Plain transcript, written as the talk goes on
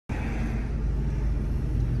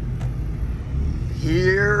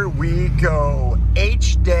Here we go.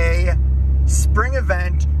 H-Day Spring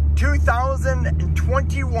Event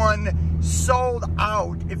 2021 sold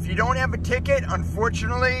out. If you don't have a ticket,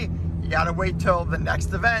 unfortunately, you gotta wait till the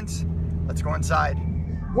next event. Let's go inside.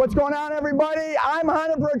 What's going on, everybody? I'm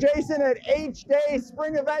HondaPro Jason at H-Day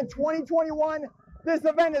Spring Event 2021. This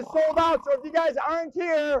event is sold out, so if you guys aren't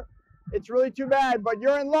here, it's really too bad, but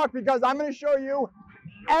you're in luck because I'm gonna show you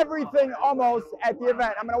everything almost at the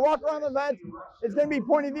event. I'm gonna walk around the event. It's gonna be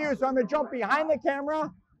point of view, so I'm gonna jump behind the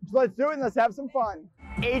camera. So let's do it and let's have some fun.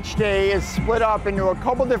 H-Day is split up into a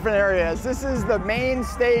couple different areas. This is the main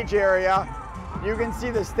stage area. You can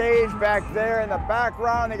see the stage back there in the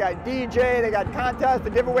background. They got DJ, they got contests,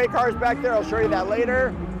 the giveaway cars back there. I'll show you that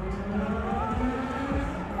later.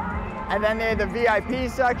 And then they had the VIP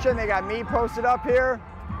section. They got me posted up here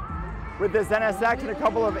with this NSX and a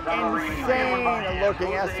couple of insane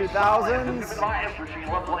looking S2000s.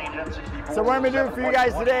 So what I'm gonna do for you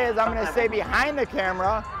guys today is I'm gonna stay behind the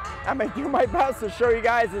camera. I'm gonna do my best to show you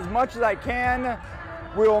guys as much as I can.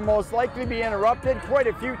 We will most likely be interrupted quite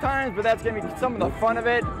a few times, but that's gonna be some of the fun of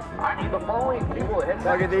it.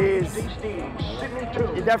 Look at these.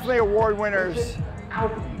 You're definitely award winners.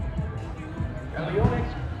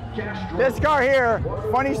 This car here,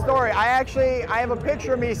 funny story, I have a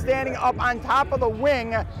picture of me standing up on top of the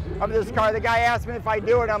wing of this car. The guy asked me if I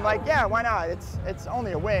do it. I'm like, yeah, why not? It's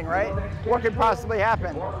only a wing, right? What could possibly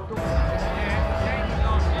happen?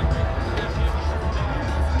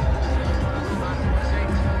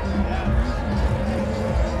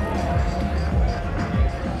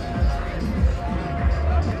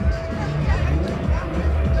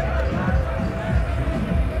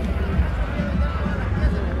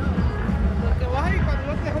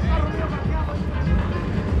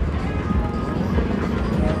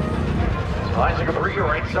 Isaac of the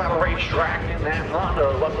right side of the racetrack in that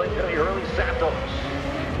Honda. Looks like the early Santos.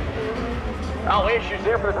 Oh, issues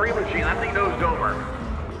there for the green machine. I think those over.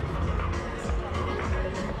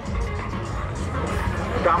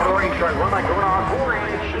 Top of the racetrack, run like going on 4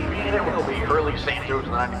 inch. Should be in it. Will be early Santos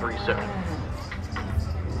 93.7.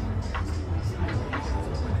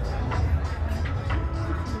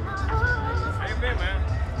 How you been, man?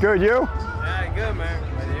 Good, you? Yeah, good, man.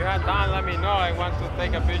 When you have time, let me know. I want to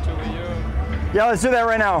take a picture with you. Yeah, let's do that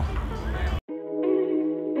right now.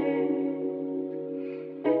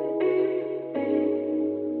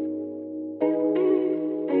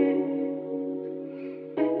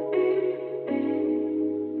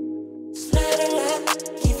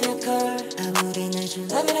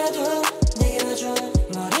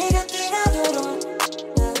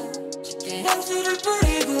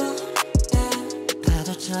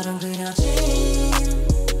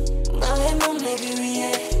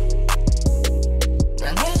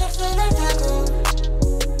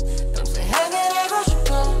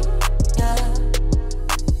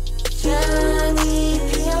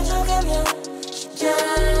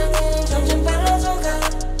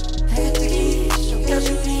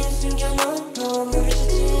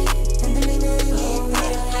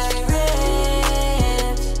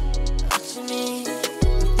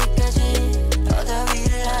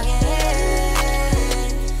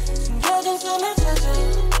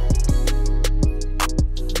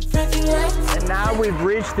 We've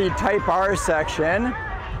reached the Type R section.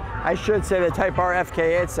 I should say the Type R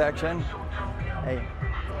FK8 section. Hey.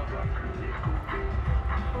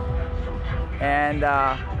 And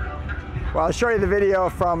well, I'll show you the video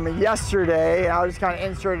from yesterday. I'll just kind of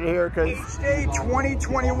insert it here because H-Day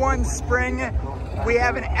 2021 spring. We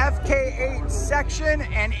have an FK8 section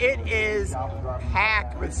and it is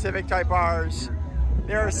packed with Civic Type Rs.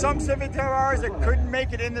 There are some Civic Type Rs that couldn't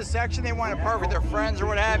make it in this section. They want to park with their friends or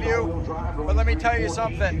what have you. But let me tell you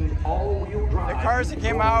something. The cars that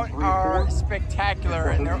came out are spectacular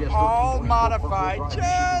and they're all modified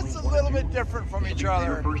just a little bit different from each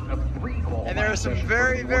other. And there are some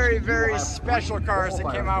very, very, very special cars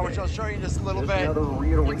that came out, which I'll show you in just a little bit.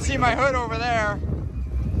 You can see my hood over there.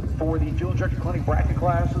 For the fuel injection clinic bracket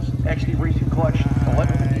classes, XD Racing Clutch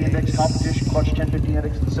 1150 Index, Competition Clutch 1050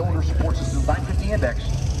 Index, and Cylinder Support Systems 950 Index.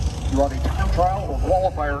 You will have a time trial or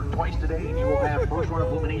qualifier twice today, and you will have first run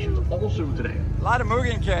of illuminations also today. A lot of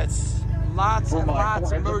Mugen kits. Lots and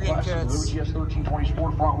lots of Mugen kits. OGS 1320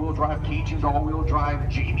 Sport front wheel drive, Cajuns all-wheel drive,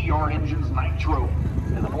 JBR engines, Nitro,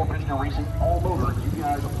 and the 4-piston racing all-motor. You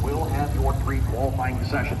guys will have your 3 qualifying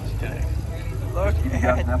sessions today. Look at this.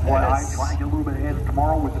 Try to get a little bit ahead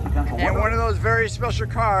tomorrow with the potential and one of those very special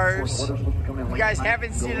cars. You guys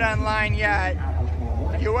haven't seen it online yet.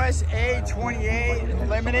 USA 28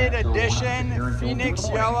 limited edition Phoenix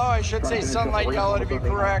yellow. I should say sunlight yellow to be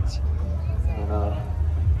correct.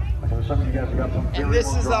 Some of you guys have got some And this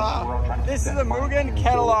is a Mugen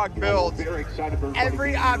catalog build.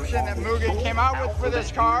 Every option that Mugen came out with for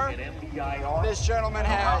this car, this gentleman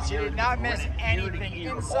has. He did not miss anything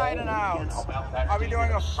inside and out. I'll be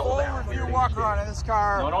doing a full review walk around in this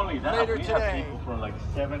car later today. For like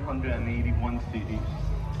 781 cities.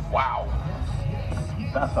 Wow.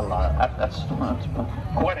 That's a lot. That's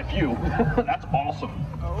quite a few. That's awesome.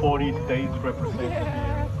 40 states represented.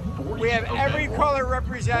 Yeah. We have every color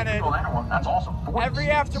represented. That's awesome. Every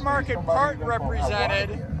aftermarket part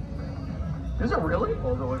represented. Is it really?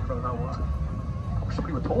 All the way from that one.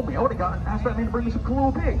 Somebody would have told me. I would have asked that man to bring me some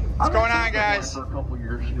cool pig. What's going on, guys? For a couple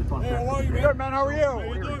years. Good, man. How are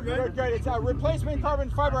you? Good, good. It's a replacement carbon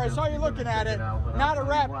fiber. I saw you looking at it. Not a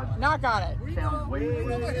wrap. Knock on it.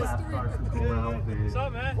 What's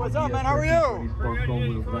up, man? What's up, man? How are you?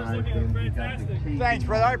 Thanks,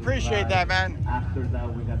 brother. I appreciate that, man. After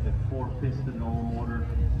that, we got the 4-piston motor.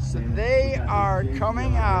 So they are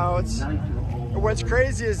coming out. What's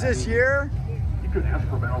crazy is this year, You couldn't ask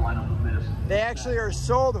for a better lineup than this. they actually are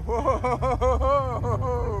sold. Whoa.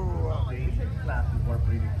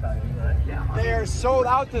 They are sold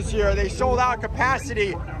out this year. They sold out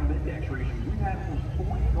capacity.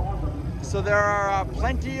 So there are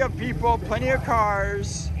plenty of people, plenty of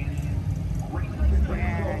cars,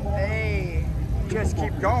 and they just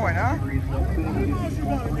keep going, huh?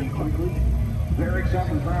 Very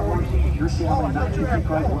exciting fireworks. You're seeing how many we're going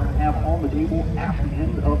to have on the table at the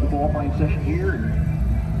end of the qualifying session here.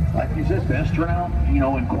 And like you said, best turnout,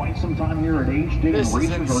 in quite some time here at HD. This is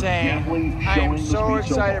insane. I am so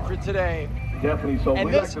excited for today. Definitely. So And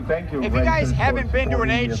we'd this, like to thank you. if you guys Racers, haven't for been to an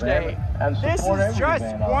supporting the H event Day, and this support is every just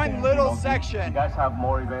event out one there. little You section. guys have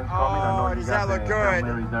more events coming. I know you does got that look the good?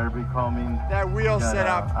 Mary Derby coming. That wheel You got,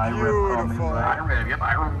 setup, IREF coming, beautiful. right? Yep, I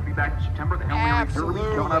will be back in September. The Hail Absolutely.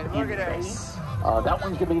 Mary coming up Look in at May. this. That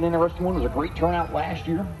one's going to be an interesting one. It was a great turnout last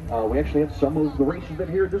year. We actually had some of the races that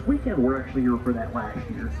are here this weekend. We're actually here for that last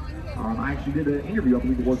year. I actually did an interview, I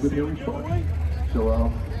believe it was, with Harry Stark.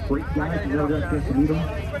 So, great guys. You never got a chance to meet them.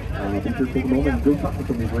 I think they're taking a moment and go talk to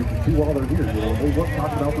some of these races too while they're here. They love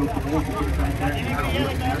talking about those supports and things like that.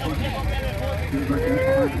 Things like that.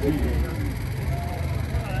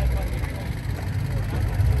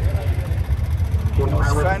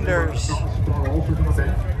 Those fenders.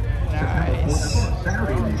 Nice.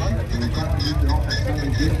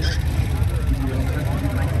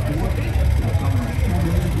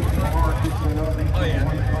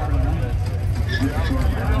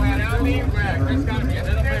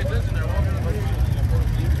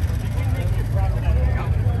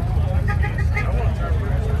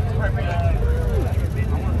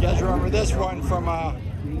 You guys remember this one from a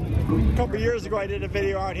couple years ago? I did a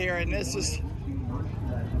video out here, and this is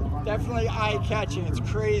definitely eye-catching. It's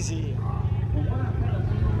crazy.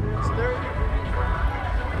 So there.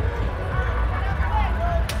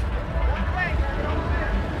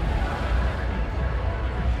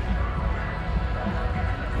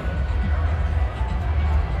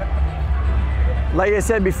 Like I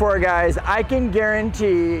said before, guys, I can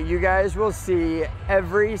guarantee you guys will see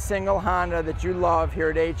every single Honda that you love here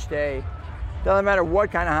at H-Day. Doesn't matter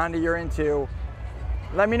what kind of Honda you're into.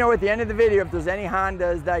 Let me know at the end of the video if there's any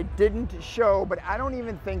Hondas that I didn't show, but I don't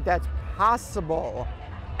even think that's possible.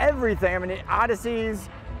 Everything, I mean, Odysseys,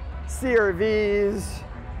 CR-Vs,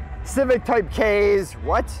 Civic Type Ks.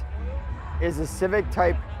 What is a Civic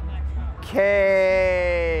Type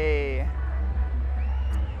K?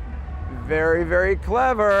 Very, very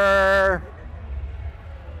clever.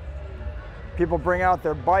 People bring out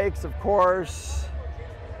their bikes, of course.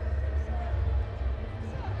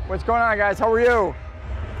 What's going on, guys? How are you?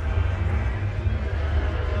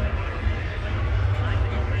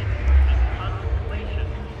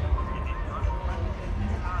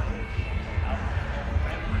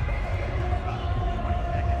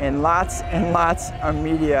 And lots of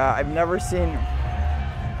media. I've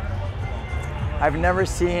never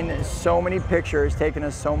seen so many pictures taken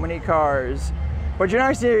of so many cars. But you're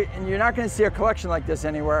not going to see a collection like this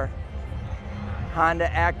anywhere.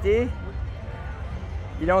 Honda Acti.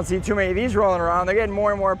 You don't see too many of these rolling around. They're getting more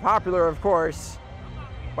and more popular, of course.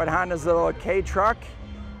 But Honda's little K truck.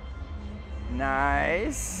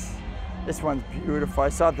 Nice. This one's beautiful. I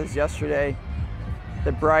saw this yesterday.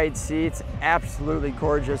 The bride seats, absolutely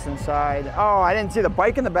gorgeous inside. Oh, I didn't see the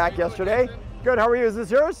bike in the back yesterday. Good, how are you? Is this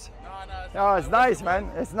yours? No, oh, it's nice, man.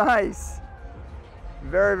 It's nice.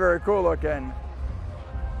 Very, very cool looking.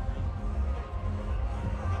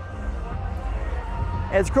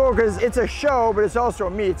 It's cool because it's a show, but it's also a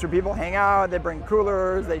meet. So people hang out, they bring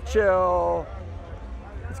coolers, they chill.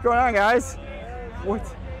 What's going on, guys? What?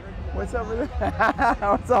 What's up with it?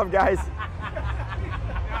 What's up, guys?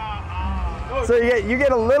 So you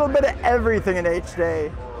get a little bit of everything in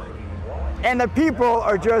H-Day. And the people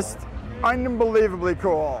are just unbelievably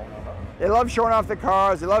cool. They love showing off the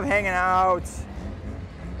cars, they love hanging out.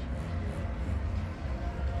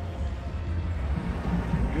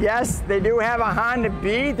 Yes, they do have a Honda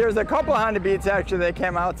Beat. There's a couple Honda Beats actually that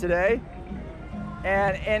came out today.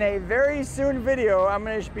 And in a very soon video, I'm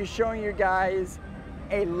going to be showing you guys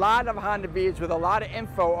a lot of Honda Beats with a lot of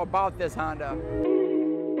info about this Honda.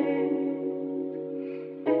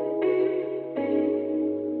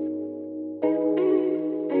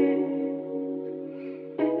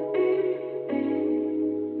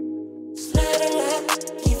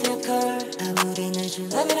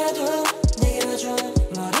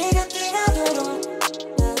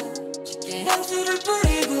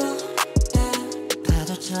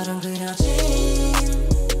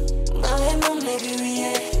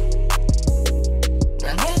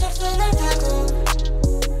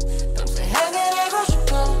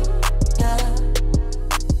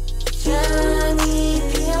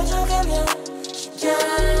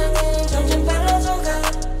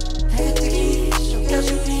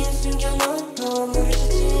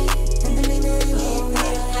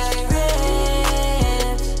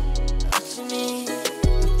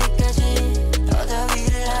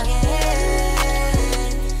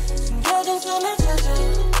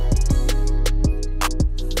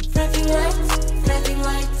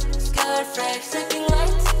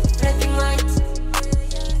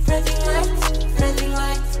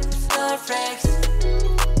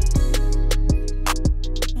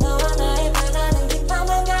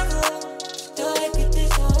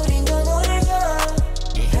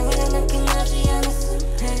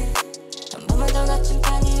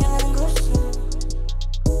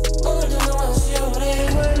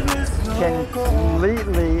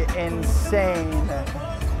 Completely insane,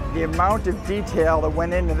 the amount of detail that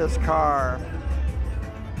went into this car.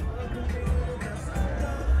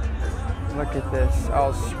 Look at this,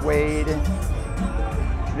 all suede.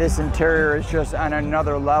 This interior is just on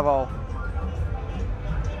another level.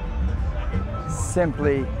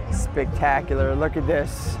 Simply spectacular. Look at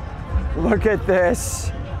this. Look at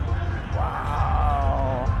this.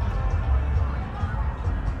 Wow.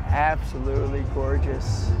 Absolutely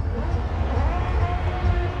gorgeous.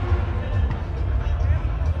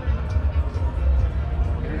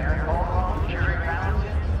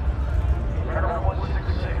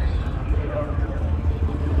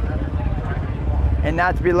 And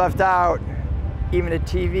not to be left out, even a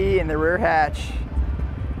TV in the rear hatch.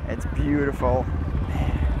 It's beautiful.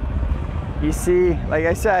 You see, like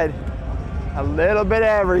I said, a little bit of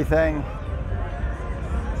everything.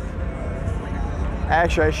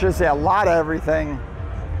 Actually, I should say a lot of everything,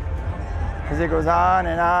 because it goes on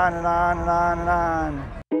and on and on and on and on.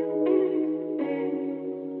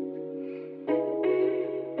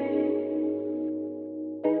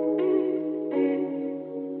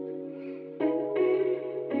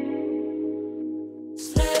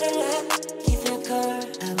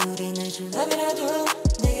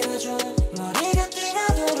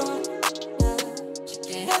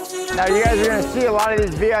 Now you guys are going to see a lot of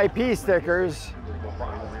these VIP stickers.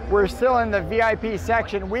 We're still in the VIP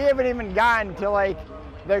section. We haven't even gotten to like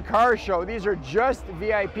the car show. These are just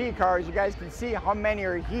VIP cars. You guys can see how many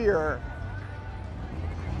are here.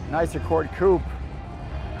 Nice Accord Coupe.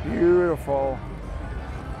 Beautiful.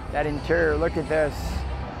 That interior, look at this.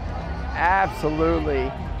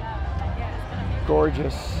 Absolutely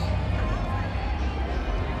gorgeous.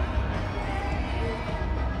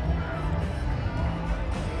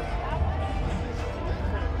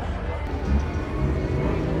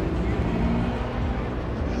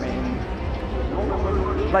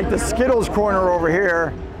 Like the Skittles corner over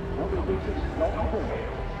here.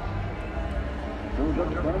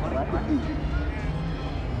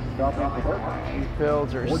 These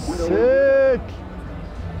builds are sick.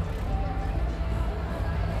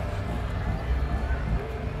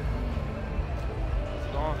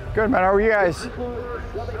 Good, man. How are you guys?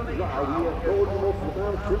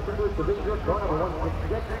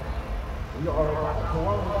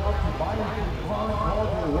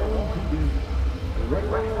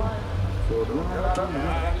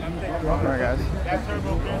 All right, guys.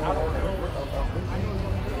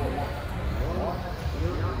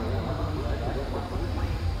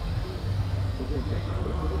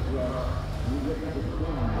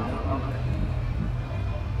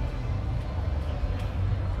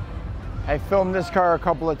 I filmed this car a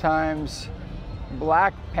couple of times.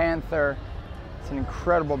 Black Panther. It's an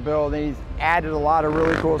incredible build. He's added a lot of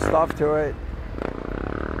really cool stuff to it.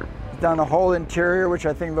 done a whole interior, which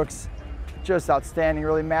I think looks just outstanding.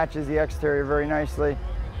 Really matches the exterior very nicely.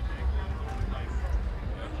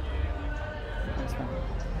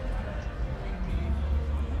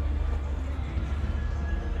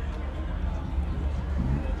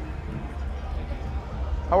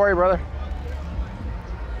 How are you, brother?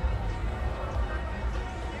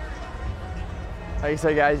 Like I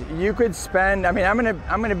said, guys, you could spend, I mean, I'm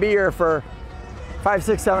gonna be here for 5,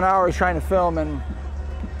 6, 7 hours trying to film, and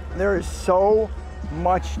there is so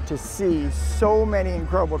much to see, so many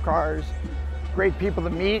incredible cars, great people to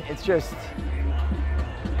meet. It's just,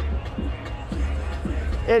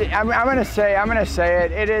 I'm gonna say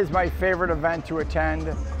it, it is my favorite event to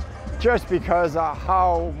attend, just because of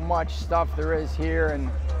how much stuff there is here,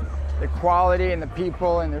 and the quality and the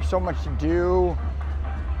people, and there's so much to do.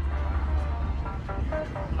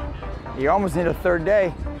 You almost need a third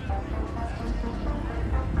day.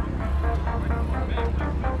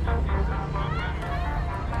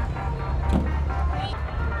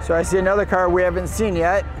 So I see another car we haven't seen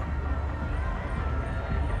yet.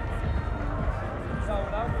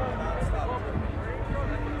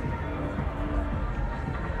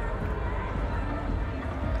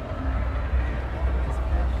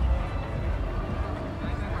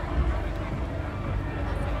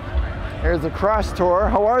 Here's the Cross Tour.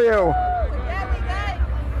 How are you?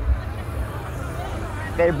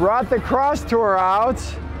 They brought the Cross Tour out.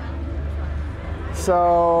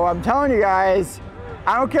 So I'm telling you guys,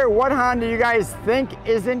 I don't care what Honda you guys think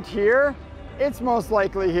isn't here, it's most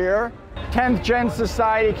likely here. 10th Gen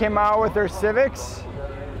Society came out with their Civics,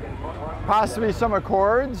 possibly some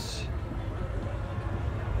Accords.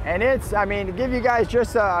 And it's, I mean, to give you guys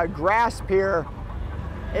just a grasp here,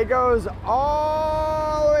 it goes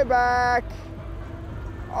all the way back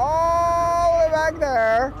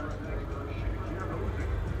there,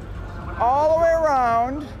 all the way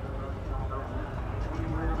around,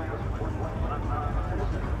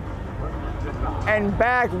 and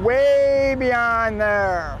back way beyond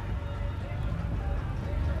there.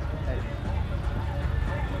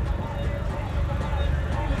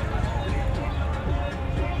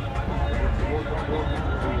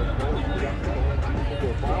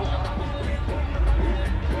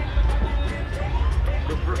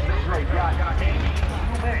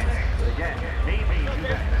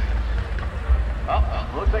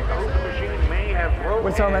 Looks like the hooping machine may have broken.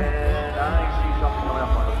 What's up, man? And I see something coming up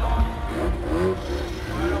on the front.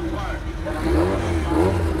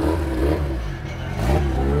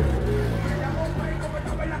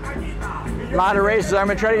 A lot of racers. I'm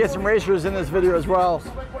gonna try to get some racers in this video as well.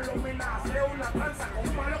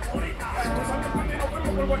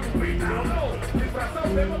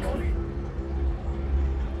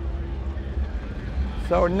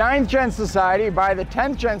 So 9th Gen Society by the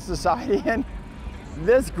 10th Gen Society, and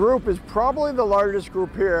this group is probably the largest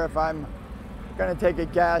group here if I'm gonna take a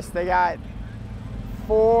guess. They got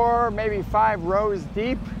 4, maybe 5 rows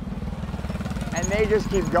deep, and they just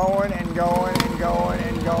keep going and going and going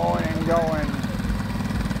and going and going.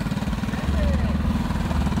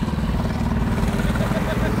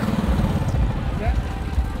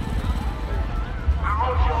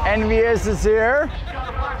 Envious is here.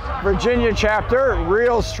 Virginia chapter,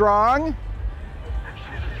 real strong.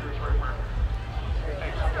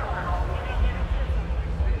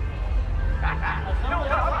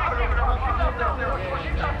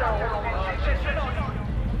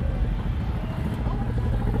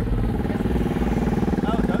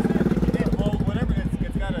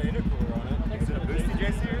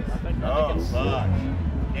 Oh, fuck.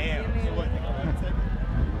 Damn.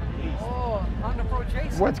 Oh, HondaPro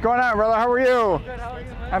Jason. What's going on, brother? How are you? Good, how are you,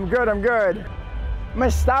 man? I'm good, I'm good. I'm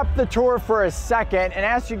gonna stop the tour for a second and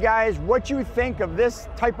ask you guys what you think of this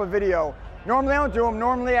type of video. Normally I don't do them.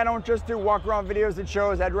 Normally I don't just do walk around videos and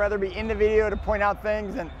shows. I'd rather be in the video to point out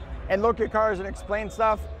things and look at cars and explain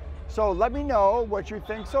stuff. So let me know what you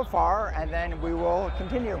think so far, and then we will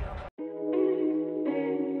continue.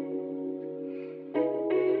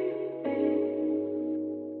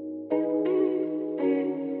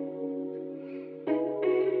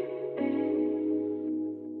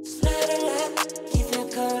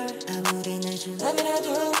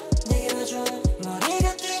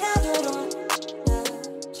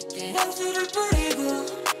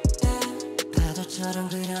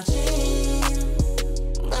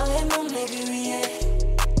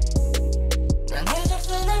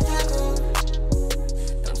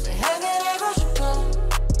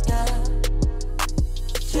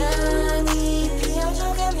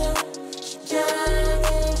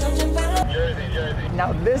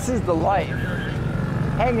 Now this is the life.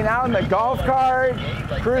 hanging out in the golf cart,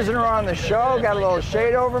 cruising around the show, got a little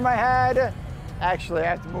shade over my head. Actually, I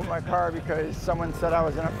have to move my car because someone said I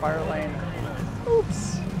was in a fire lane.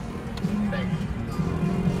 Oops.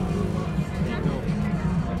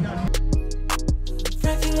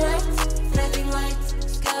 Flapping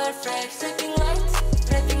lights, scar frags, flapping lights,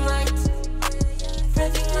 flapping lights,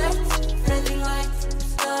 flapping lights, flapping lights,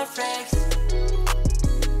 scar frags.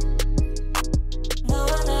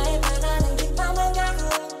 너와 나의 바다는 뒷방만 가고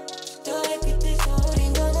너의 빛에서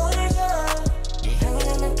우린 더 너를 줘. 네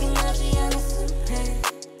향기는 난 끝나지 않았음 해.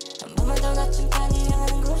 한 번만 더 낮춘 판이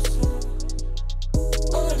향하는 곳으로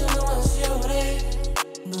오늘도 너와 수영을 해.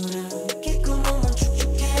 물은 깊고 몸은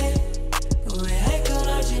축축해. 후회할 걸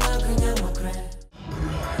알지 난 그냥 뭐 그래.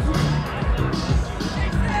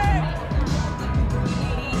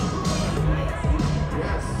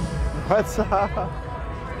 What's up?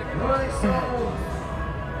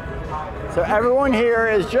 So everyone here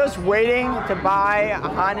is just waiting to buy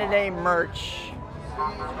Honda merch.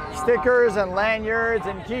 Stickers and lanyards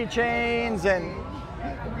and keychains, and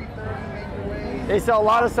they sell a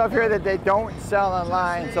lot of stuff here that they don't sell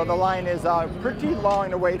online, so the line is pretty long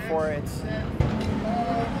to wait for it.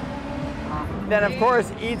 Then of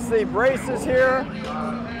course Eat Sleep Braces here.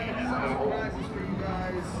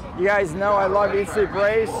 You guys know I love Eat Sleep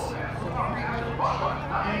Brace.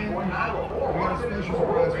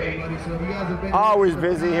 Always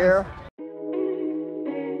busy here.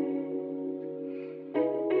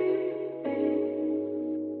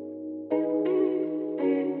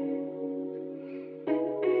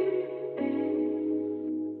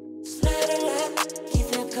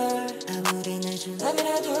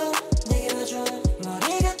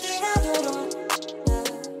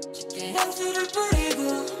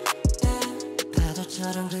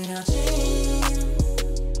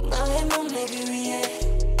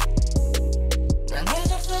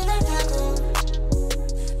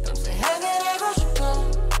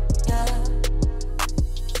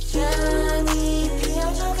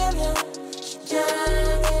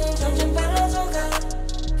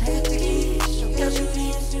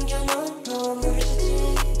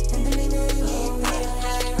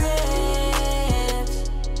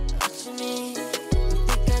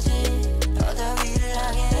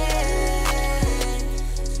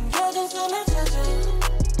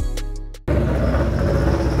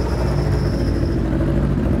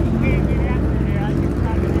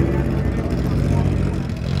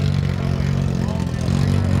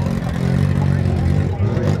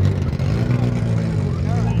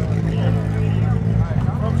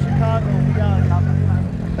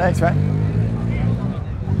 Thanks, man.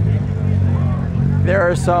 There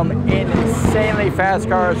are some insanely fast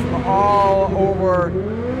cars from all over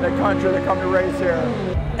the country that come to race here.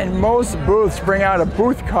 And most booths bring out a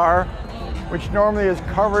booth car, which normally is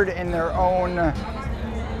covered in their own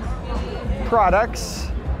products.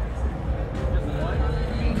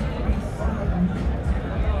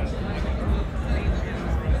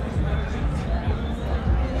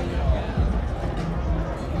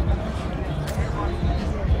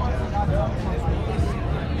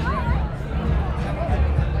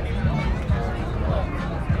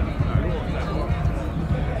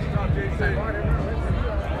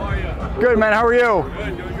 Good, man. How are you?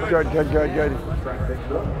 Good, good, good, good.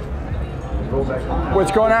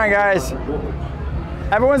 What's going on, guys?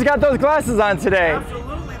 Everyone's got those glasses on today.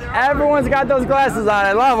 Everyone's got those glasses on.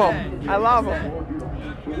 I love them. I love them.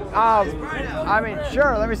 I mean,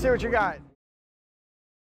 sure. Let me see what you got.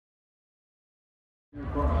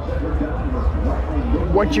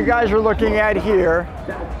 What you guys are looking at here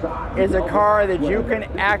is a car that you can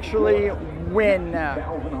actually win.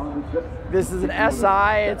 This is an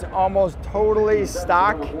SI, it's almost totally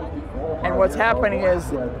stock. And what's happening is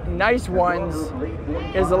Nice Ones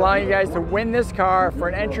is allowing you guys to win this car for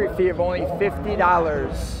an entry fee of only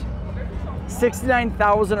 $50.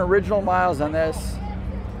 69,000 original miles on this.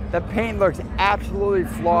 The paint looks absolutely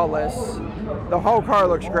flawless. The whole car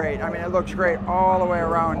looks great. I mean, it looks great all the way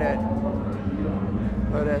around it.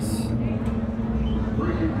 Look at this.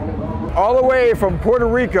 All the way from Puerto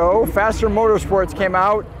Rico, Faster Motorsports came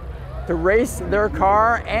out to race their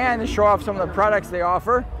car and to show off some of the products they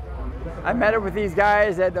offer. I met up with these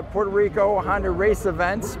guys at the Puerto Rico Honda race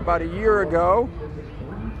events about a year ago.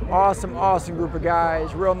 Awesome, awesome group of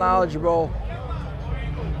guys, real knowledgeable.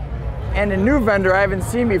 And a new vendor I haven't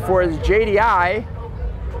seen before is JDI.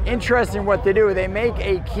 Interesting what they do. They make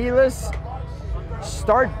a keyless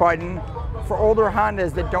start button for older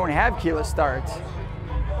Hondas that don't have keyless start.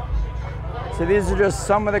 So these are just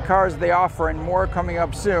some of the cars they offer and more coming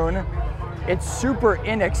up soon. It's super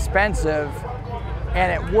inexpensive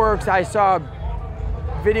and it works. I saw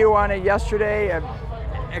video on it yesterday, an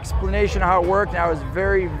explanation of how it worked, and I was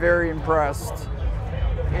very, very impressed.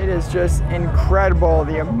 It is just incredible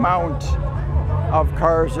the amount of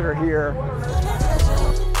cars that are here.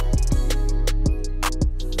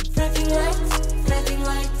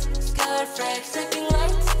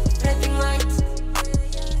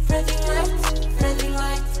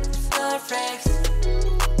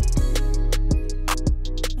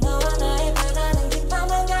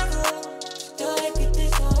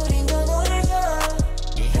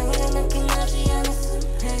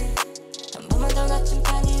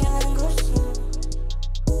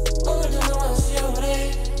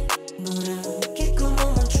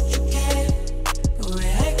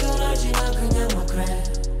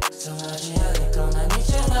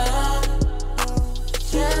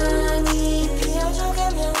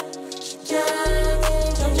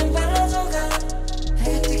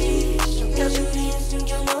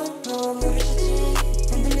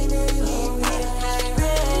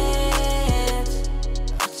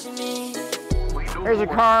 Here's a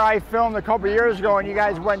car I filmed a couple years ago and you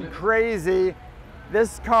guys went crazy.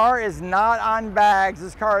 This car is not on bags.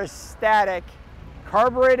 This car is static.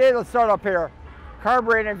 Carbureted, let's start up here.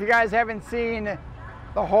 Carbureted, if you guys haven't seen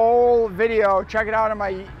the whole video, check it out on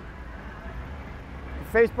my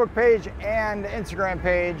Facebook page and Instagram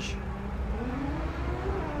page.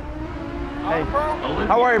 Hey.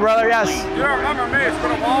 How are you, brother? Yes. Yeah, remember me, it's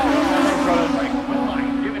been a while.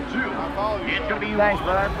 Thanks,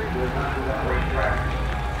 brother.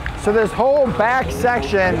 So this whole back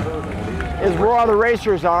section is where all the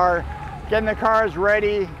racers are, getting the cars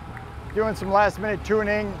ready, doing some last minute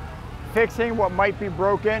tuning, fixing what might be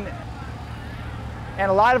broken.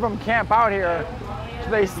 And a lot of them camp out here,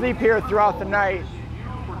 so they sleep here throughout the night.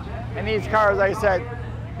 And these cars, like I said,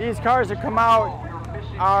 these cars that come out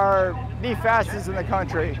are the fastest in the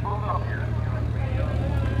country.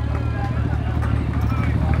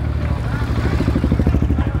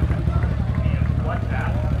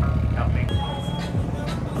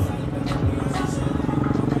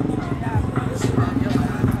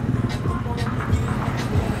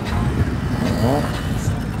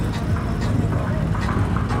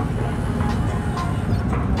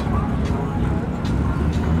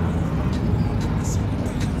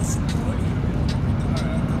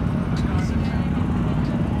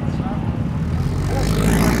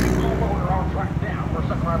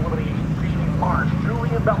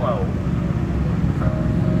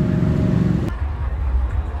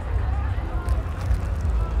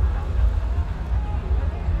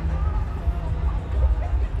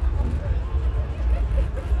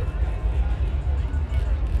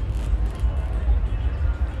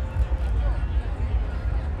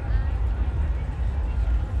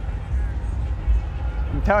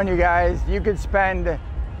 I'm telling you guys, you could spend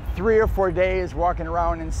 3 or 4 days walking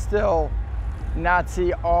around and still not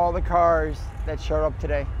see all the cars that showed up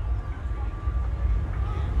today.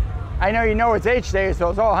 I know you know it's H Day, so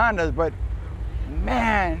it's all Hondas, but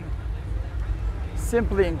man,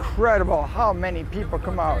 simply incredible how many people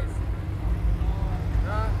come out.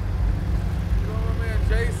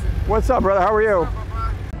 What's up, brother? How are you?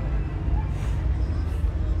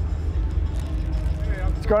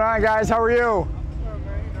 What's going on, guys? How are you?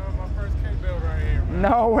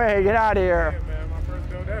 No way, get out of here. Yeah, man, my first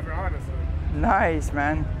build ever, honestly. Nice,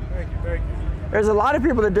 man. Thank you, thank you. There's a lot of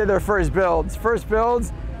people that did their first builds. First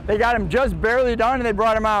builds, they got them just barely done and they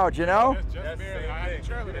brought them out, you know? Just barely. I had to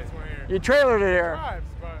trailer this one here. You trailered it here. Drives,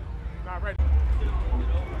 but not ready.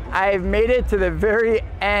 I've made it to the very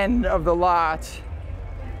end of the lot.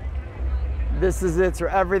 This is it, so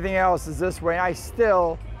everything else is this way. I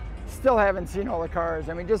still haven't seen all the cars.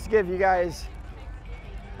 I mean, just to give you guys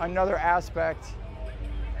another aspect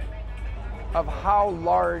of how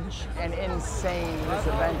large and insane this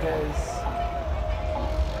event is.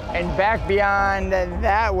 And back beyond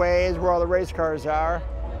that way is where all the race cars are.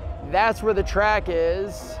 That's where the track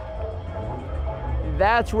is.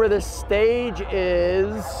 That's where the stage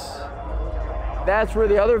is. That's where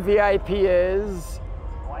the other VIP is.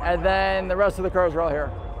 And then the rest of the cars are all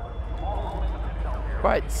here.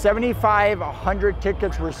 But 7,500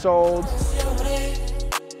 tickets were sold.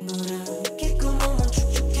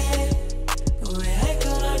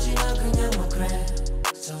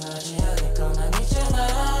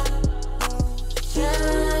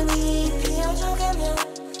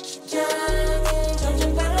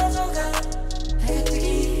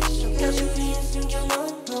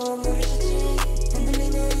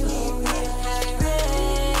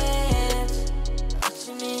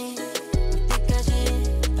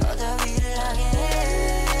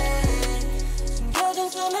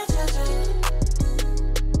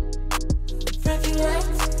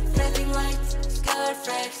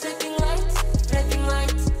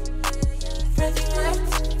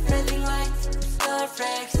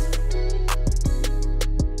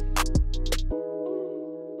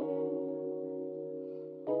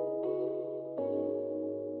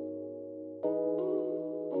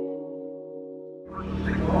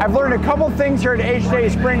 I've learned a couple things here at H-Day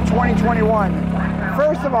Spring 2021.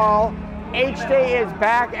 First of all, H-Day is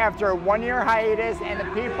back after a 1-year hiatus, and the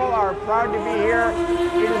people are proud to be here.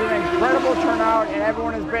 It is an incredible turnout, and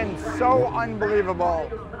everyone has been so unbelievable.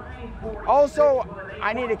 Also,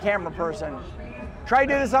 I need a camera person. Tried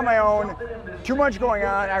to do this on my own. Too much going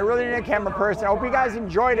on. I really need a camera person. I hope you guys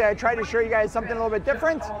enjoyed it. I tried to show you guys something a little bit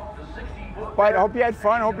different, but I hope you had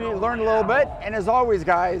fun. Hope you learned a little bit. And as always,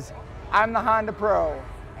 guys, I'm the Honda Pro,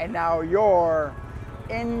 and now you're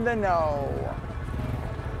in the know.